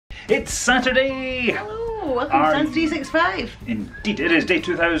It's Saturday! Hello, welcome to Dance 365. Indeed, it is day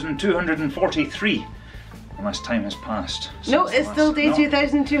 2243. Unless time has passed. No, it's still day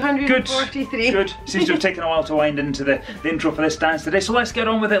 2243. Good. Seems to have taken a while to wind into the intro for this dance today. So let's get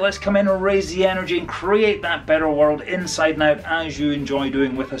on with it. Let's come in and raise the energy and create that better world inside and out as you enjoy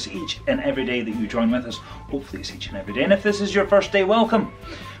doing with us each and every day that you join with us. Hopefully it's each and every day. And if this is your first day, welcome.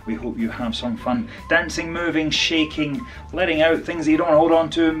 We hope you have some fun dancing, moving, shaking, letting out things that you don't want to hold on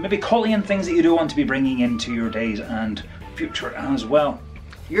to, maybe calling in things that you do want to be bringing into your days and future as well.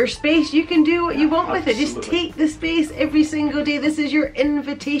 Your space, you can do what you want with it. Just take the space every single day. This is your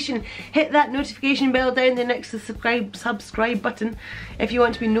invitation. Hit that notification bell down there next to the subscribe button if you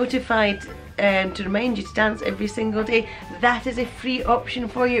want to be notified to remind you to dance every single day. That is a free option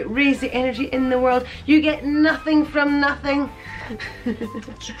for you. Raise the energy in the world. You get nothing from nothing.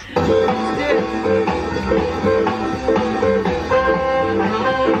 Let's do it.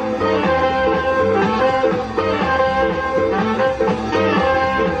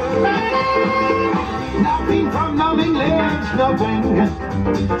 Nothing.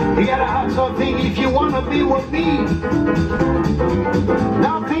 You gotta have something if you wanna be with me.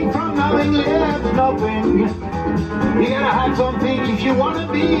 Nothing from nothing leaves nothing. You gotta have something if you wanna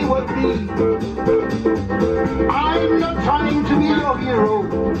be with me. I'm not trying to be your hero,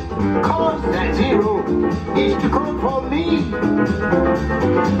 cause that hero is to come for me.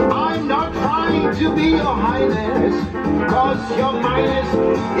 I'm not trying to be your highness, cause your minus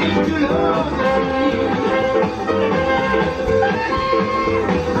is to love me.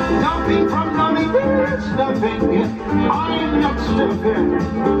 Nothing from nothing, there's nothing. I'm not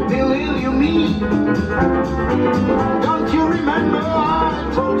stupid, believe you me. Don't you remember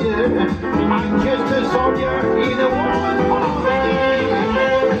I told you I'm just a soldier in a war for nothing.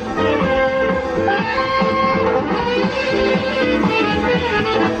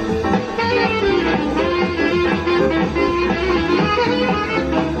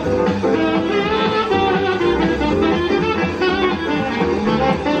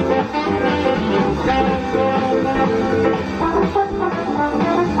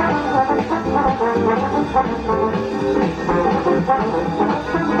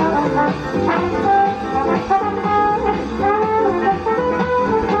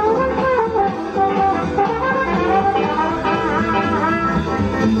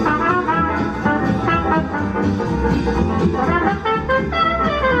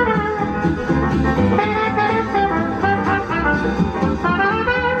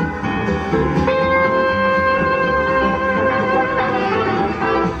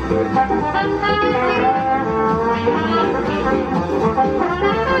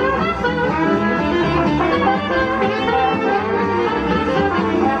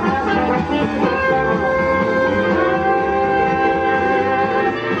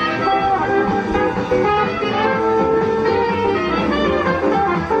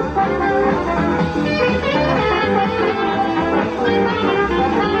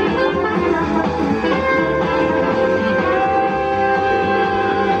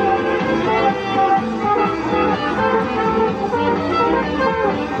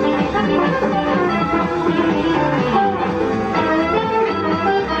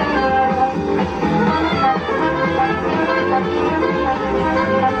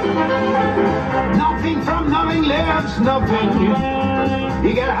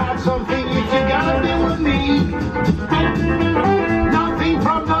 You gotta have something if you gotta be with me. Nothing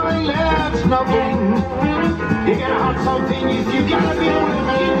from nothing left nothing. You gotta have something if you gotta be with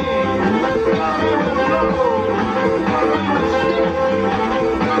me.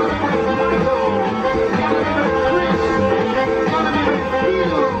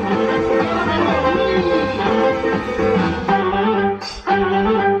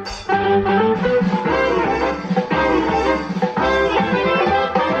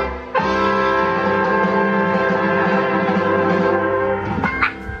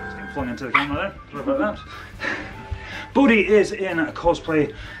 Into the camera there, sorry about that. Bodhi is in a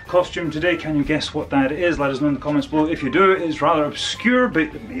cosplay costume today. Can you guess what that is? Let us know in the comments below. If you do, it's rather obscure,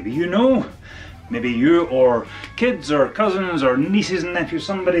 but maybe you know. Maybe you or kids or cousins or nieces and nephews,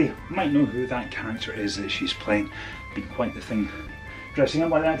 somebody might know who that character is that she's playing. Been quite the thing dressing up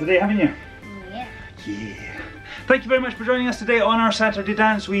like that today, haven't you? Yeah. Thank you very much for joining us today on our Saturday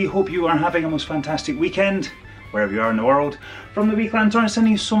dance. We hope you are having a most fantastic weekend, wherever you are in the world. From the Wee Clan Torrance,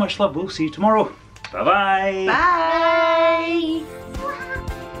 sending you so much love. We'll see you tomorrow. Bye-bye. Bye.